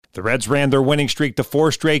The Reds ran their winning streak to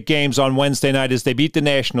 4 straight games on Wednesday night as they beat the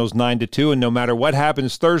Nationals 9-2, and no matter what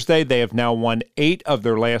happens Thursday, they have now won 8 of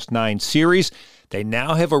their last 9 series. They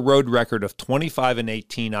now have a road record of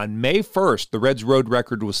 25-18. On May 1st, the Reds' road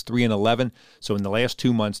record was 3-11, so in the last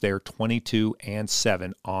 2 months, they are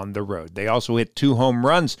 22-7 on the road. They also hit 2 home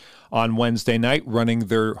runs on Wednesday night, running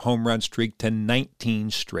their home run streak to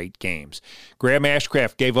 19 straight games. Graham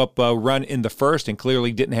Ashcraft gave up a run in the first and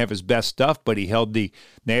clearly didn't have his best stuff, but he held the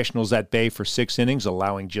Nationals at bay for 6 innings,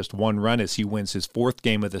 allowing just 1 run as he wins his 4th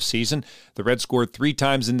game of the season. The Reds scored 3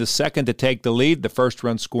 times in the second to take the lead, the first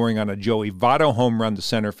run scoring on a Joey Votto home run to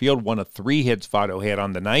center field, one of 3 hits Votto had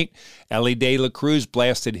on the night. Elly De La Cruz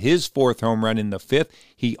blasted his 4th home run in the 5th.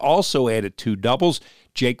 He also added 2 doubles.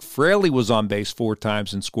 Jake Fraley was on base 4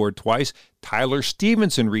 times and scored twice. Tyler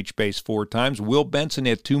Stevenson reached base 4 times. Will Benson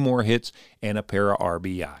had 2 more hits and a pair of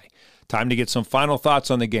RBI. Time to get some final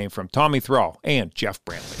thoughts on the game from Tommy Thrall and Jeff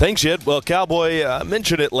Brantley. Thanks, Jed. Well, Cowboy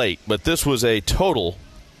mentioned it late, but this was a total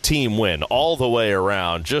team win all the way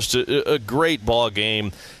around. Just a great ball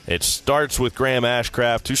game. It starts with Graham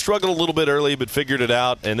Ashcraft, who struggled a little bit early but figured it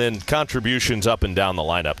out, and then contributions up and down the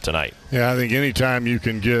lineup tonight. Yeah, I think anytime you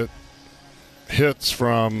can get hits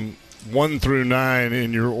from 1 through 9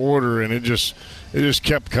 in your order, and it just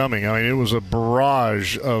kept coming. I mean, it was a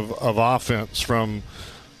barrage of offense from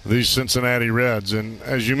these Cincinnati Reds. And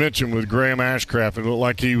as you mentioned with Graham Ashcraft, it looked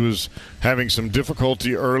like he was having some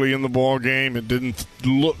difficulty early in the ball game. It didn't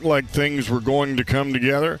look like things were going to come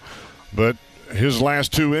together, but his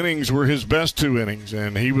last 2 innings were his best 2 innings,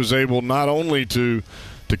 and he was able not only to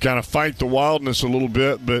kind of fight the wildness a little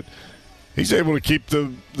bit, but he's able to keep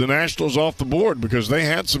the Nationals off the board because they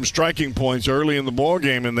had some striking points early in the ball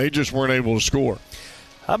game and they just weren't able to score.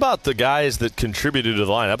 How about the guys that contributed to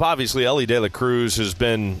the lineup? Obviously, Elly De La Cruz has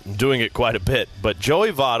been doing it quite a bit, but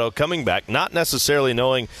Joey Votto coming back, not necessarily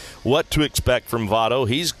knowing what to expect from Votto.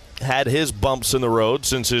 He's had his bumps in the road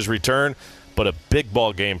since his return, but a big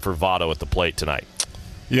ball game for Votto at the plate tonight.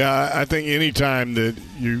 Yeah, I think any time that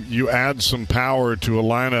you add some power to a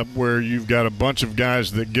lineup where you've got a bunch of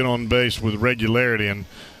guys that get on base with regularity, and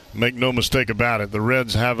make no mistake about it, the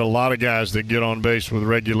Reds have a lot of guys that get on base with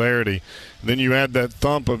regularity. Then you add that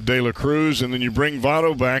thump of De La Cruz, and then you bring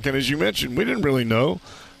Votto back. And as you mentioned, we didn't really know,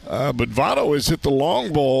 but Votto has hit the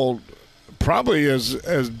long ball probably as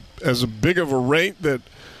a big of a rate that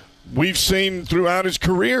we've seen throughout his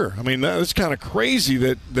career. I mean, that's kind of crazy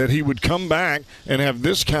that he would come back and have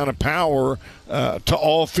this kind of power to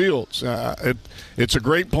all fields. It's a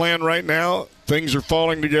great plan right now. Things are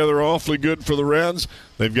falling together awfully good for the Reds.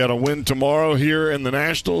 They've got to win tomorrow here in the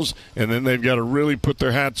Nationals, and then they've got to really put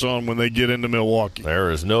their hats on when they get into Milwaukee.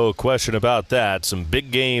 There is no question about that. Some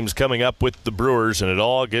big games coming up with the Brewers, and it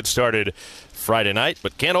all gets started Friday night.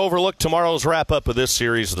 But can't overlook tomorrow's wrap-up of this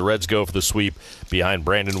series. The Reds go for the sweep behind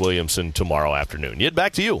Brandon Williamson tomorrow afternoon. Yid,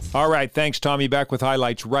 back to you. All right, thanks, Tommy. Back with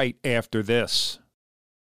highlights right after this.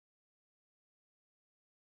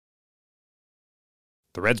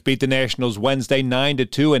 The Reds beat the Nationals Wednesday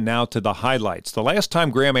 9-2, and now to the highlights. The last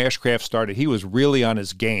time Graham Ashcraft started, he was really on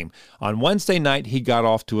his game. On Wednesday night, he got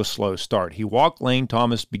off to a slow start. He walked Lane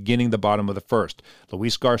Thomas beginning the bottom of the first.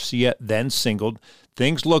 Luis Garcia then singled.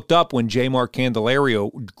 Things looked up when Jmar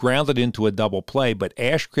Candelario grounded into a double play, but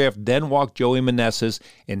Ashcraft then walked Joey Meneses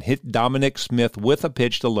and hit Dominic Smith with a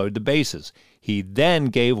pitch to load the bases. He then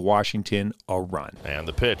gave Washington a run. And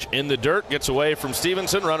the pitch in the dirt gets away from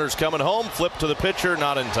Stevenson. Runners coming home. Flip to the pitcher,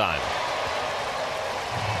 not in time.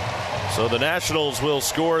 So the Nationals will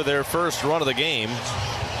score their first run of the game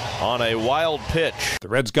on a wild pitch. The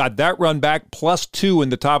Reds got that run back, +2 in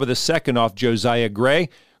the top of the second off Josiah Gray.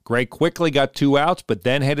 Gray quickly got 2 outs, but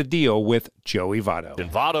then had a deal with Joey Votto.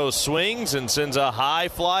 And Votto swings and sends a high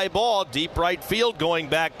fly ball, deep right field, going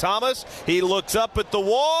back Thomas. He looks up at the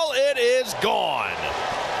wall. It is gone.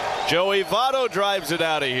 Joey Votto drives it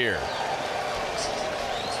out of here.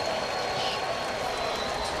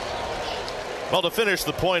 Well, to finish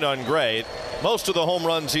the point on Gray, most of the home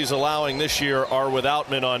runs he's allowing this year are without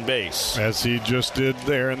men on base. As he just did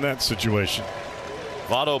there in that situation.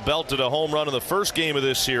 Votto belted a home run in the first game of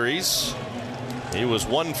this series. He was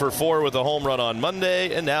 1 for 4 with a home run on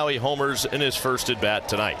Monday, and now he homers in his first at-bat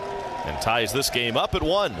tonight and ties this game up at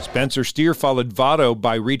 1. Spencer Steer followed Votto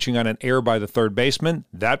by reaching on an error by the third baseman.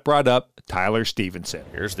 That brought up Tyler Stevenson.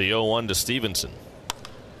 Here's the 0-1 to Stevenson.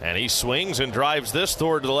 And he swings and drives this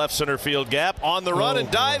toward the left center field gap. On the run and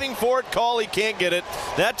diving for it. Call, he can't get it.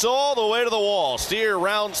 That's all the way to the wall. Steer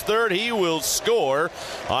rounds third. He will score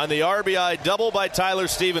on the RBI double by Tyler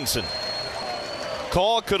Stevenson.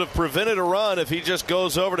 Call could have prevented a run if he just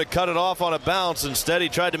goes over to cut it off on a bounce. Instead, he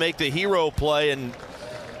tried to make the hero play and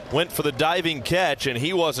went for the diving catch, and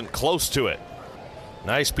he wasn't close to it.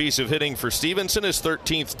 Nice piece of hitting for Stevenson, his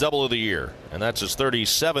 13th double of the year, and that's his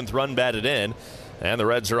 37th run batted in, and the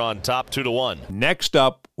Reds are on top 2-1. Next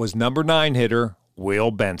up was number 9 hitter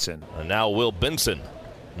Will Benson. And now Will Benson,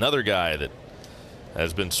 another guy that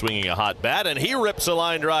has been swinging a hot bat, and he rips a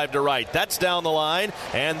line drive to right. That's down the line,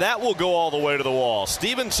 and that will go all the way to the wall.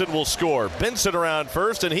 Stevenson will score. Benson around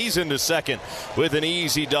first, and he's into second with an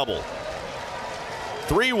easy double.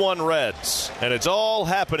 3-1 Reds, and it's all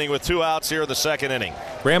happening with 2 outs here in the second inning.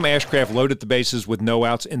 Graham Ashcraft loaded the bases with no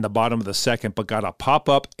outs in the bottom of the second, but got a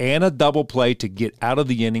pop-up and a double play to get out of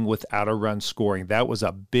the inning without a run scoring. That was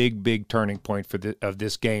a big turning point of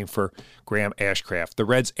this game for Graham Ashcraft. The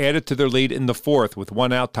Reds added to their lead in the fourth. With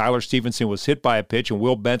 1 out, Tyler Stevenson was hit by a pitch, and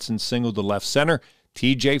Will Benson singled to left center.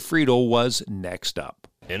 T.J. Friedl was next up.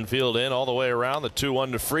 Infield in all the way around, the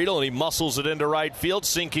 2-1 to Friedl, and he muscles it into right field,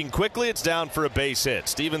 sinking quickly. It's down for a base hit.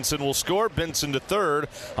 Stevenson will score. Benson to third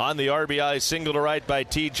on the RBI single to right by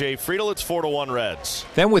T.J. Friedl. It's 4-1 Reds.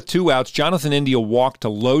 Then with 2 outs, Jonathan India walked to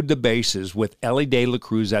load the bases with Elly De La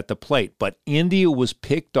Cruz at the plate, but India was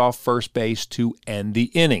picked off first base to end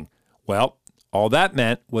the inning. Well, all that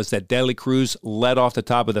meant was that De La Cruz led off the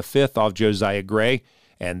top of the fifth off Josiah Gray,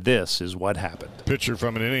 and this is what happened. Pitcher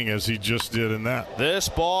from an inning as he just did in that. This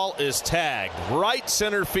ball is tagged. Right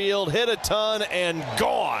center field, hit a ton, and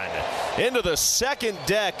gone. Into the second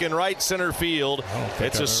deck in right center field.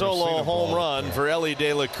 It's a solo home run for Elly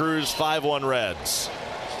De La Cruz, 5-1 Reds.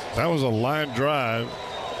 That was a line drive.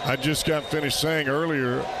 I just got finished saying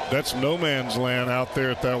earlier, that's no man's land out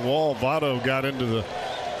there at that wall. Votto got into the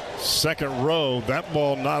second row. That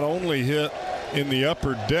ball not only hit in the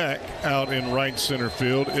upper deck out in right center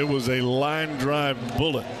field, it was a line drive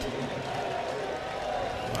bullet.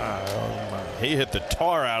 He hit the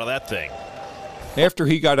tar out of that thing. After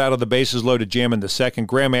he got out of the bases loaded jam in the second,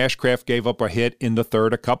 Graham Ashcraft gave up a hit in the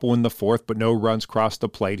third, a couple in the fourth, but no runs crossed the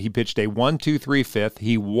plate. He pitched a 1-2-3 fifth.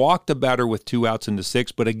 He walked a batter with 2 outs in the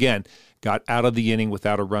sixth, but again, got out of the inning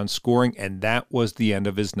without a run scoring, and that was the end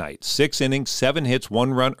of his night. 6 innings, 7 hits,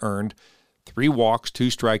 1 run earned, 3 walks, 2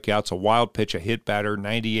 strikeouts, a wild pitch, a hit batter,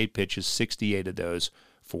 98 pitches, 68 of those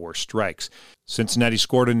 4 strikes. Cincinnati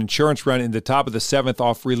scored an insurance run in the top of the 7th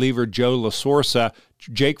off reliever Joe LaSorsa.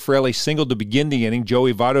 Jake Fraley singled to begin the inning.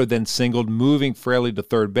 Joey Votto then singled, moving Fraley to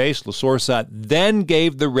third base. LaSorsa then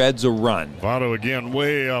gave the Reds a run. Votto again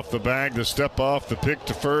way off the bag, the step off, the pick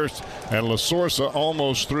to first, and LaSorsa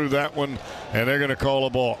almost threw that one, and they're going to call a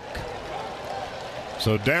balk.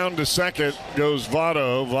 So down to second goes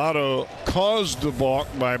Votto. Votto caused the balk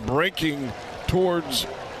by breaking towards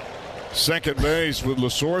second base with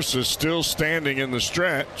LaSorsa still standing in the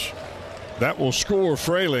stretch. That will score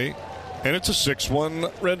Fraley, and it's a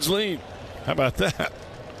 6-1 Reds lead. How about that?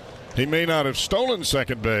 He may not have stolen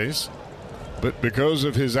second base, but because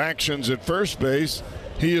of his actions at first base,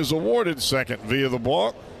 he is awarded second via the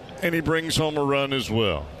balk, and he brings home a run as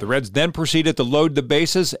well. The Reds then proceeded to load the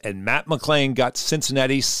bases, and Matt McLain got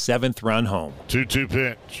Cincinnati's 7th run home. 2-2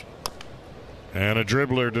 pitch. And a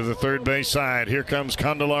dribbler to the third base side. Here comes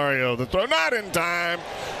Candelario. The throw not in time.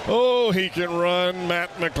 Oh, he can run. Matt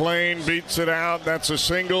McLain beats it out. That's a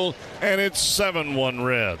single, and it's 7-1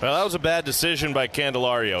 Red. Well, that was a bad decision by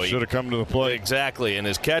Candelario. Should have come to the plate. Exactly, and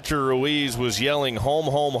his catcher Ruiz was yelling home,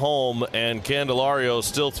 home, home, and Candelario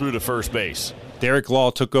still threw to first base. Derek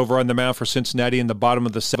Law took over on the mound for Cincinnati in the bottom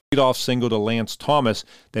of the 7th. Leadoff single to Lance Thomas.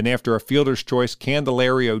 Then after a fielder's choice,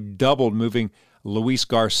 Candelario doubled, moving Luis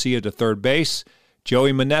Garcia to third base.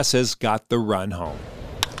 Joey Meneses got the run home.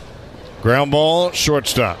 Ground ball,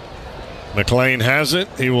 shortstop. McLain has it.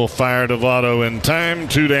 He will fire to Votto in time.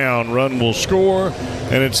 2 down. Run will score,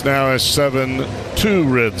 and it's now a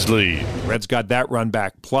 7-2 Reds lead. Reds got that run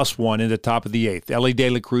back, +1 in the top of the 8th. Elly De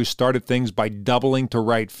La Cruz started things by doubling to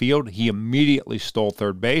right field. He immediately stole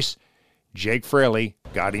third base. Jake Fraley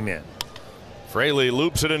got him in. Fraley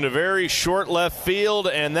loops it into very short left field,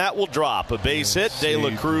 and that will drop. A base hit. De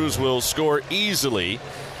La Cruz will score easily,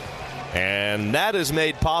 and that is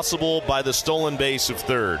made possible by the stolen base of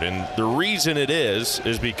third. And the reason it is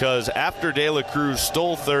because after De La Cruz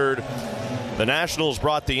stole third, the Nationals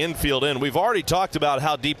brought the infield in. We've already talked about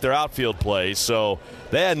how deep their outfield plays, so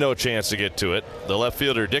they had no chance to get to it, the left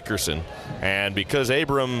fielder Dickerson. And because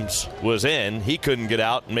Abrams was in, he couldn't get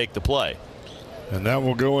out and make the play. And that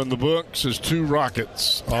will go in the books as 2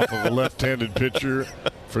 rockets off of a left-handed pitcher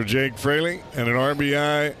for Jake Fraley, and an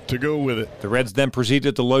RBI to go with it. The Reds then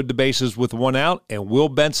proceeded to load the bases with 1 out, and Will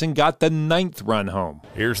Benson got the 9th run home.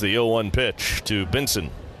 Here's the 0-1 pitch to Benson.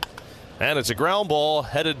 And it's a ground ball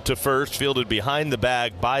headed to first, fielded behind the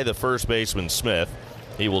bag by the first baseman Smith.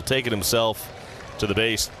 He will take it himself to the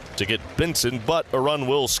base to get Benson, but a run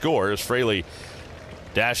will score as Fraley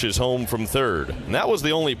dashes home from third. And that was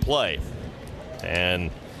the only play. And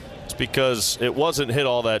it's because it wasn't hit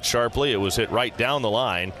all that sharply. It was hit right down the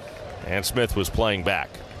line, and Smith was playing back.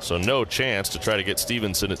 So no chance to try to get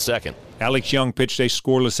Stevenson at second. Alex Young pitched a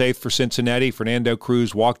scoreless eighth for Cincinnati. Fernando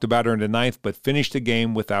Cruz walked about her in the ninth, but finished the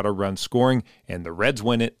game without a run scoring, and the Reds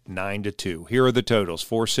win it 9-2. Here are the totals.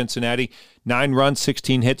 For Cincinnati, 9 runs,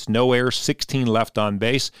 16 hits, no errors, 16 left on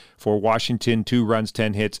base. For Washington, 2 runs,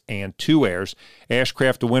 10 hits, and 2 errors.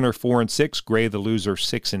 Ashcraft the winner, 4-6. Gray the loser,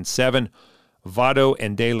 6-7. Votto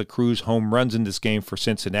and De La Cruz home runs in this game for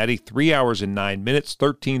Cincinnati. 3 hours and 9 minutes,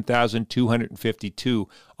 13,252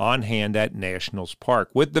 on hand at Nationals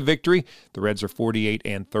Park. With the victory, the Reds are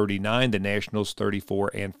 48-39, the Nationals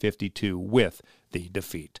 34-52 with the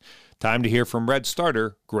defeat. Time to hear from Red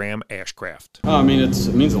starter Graham Ashcraft. I mean,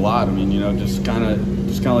 it means a lot. I mean, just kind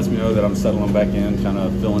of lets me know that I'm settling back in, kind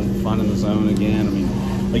of finding the zone again. I mean,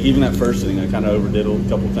 like even that first inning, I kind of overdid a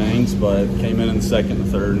couple things, but came in the second and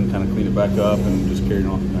third and kind of cleaned it back up and just carried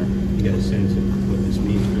on from there. You got a sense of what this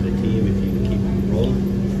means for the team if you can keep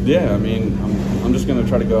rolling? Yeah, I mean, I'm just going to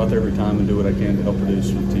try to go out there every time and do what I can to help produce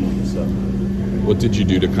for the team. So, what did you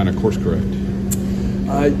do to kind of course correct?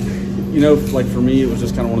 Like for me, it was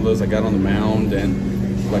just kind of one of those. I got on the mound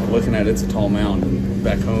and like looking at it, it's a tall mound, and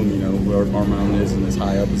back home, where our mound is and as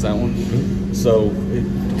high up as that one. Mm-hmm. So it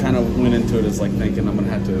kind of went into it as like thinking I'm going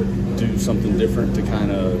to have to do something different to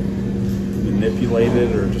kind of manipulate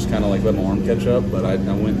it or just kind of like let my arm catch up. But I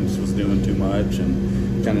went and just was doing too much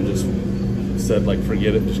and kind of just said like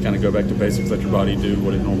forget it, just kind of go back to basics, let your body do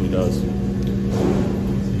what it normally does.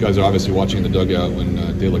 You guys are obviously watching the dugout when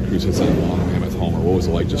De La Cruz hits that long mammoth homer. What was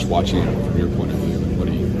it like just watching it from your point of view and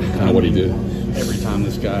what he did? Every time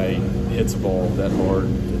this guy hits a ball that hard,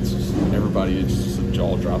 it's just a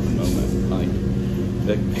jaw-dropping moment. Like,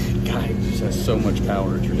 that guy just has so much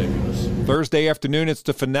power, it's ridiculous. Thursday afternoon, it's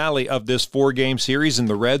the finale of this 4-game series, and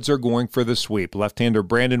the Reds are going for the sweep. Left-hander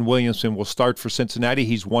Brandon Williamson will start for Cincinnati.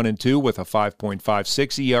 He's 1-2 with a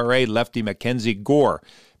 5.56 ERA. Lefty Mackenzie Gore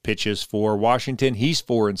pitches for Washington. He's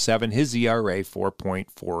 4-7. His ERA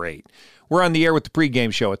 4.48. We're on the air with the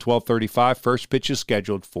pregame show at 12:35. First pitch is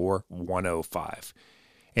scheduled for 1:05.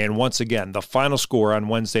 And once again, the final score on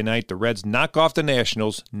Wednesday night, the Reds knock off the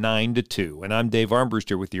Nationals 9-2. And I'm Dave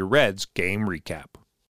Armbruster with your Reds game recap.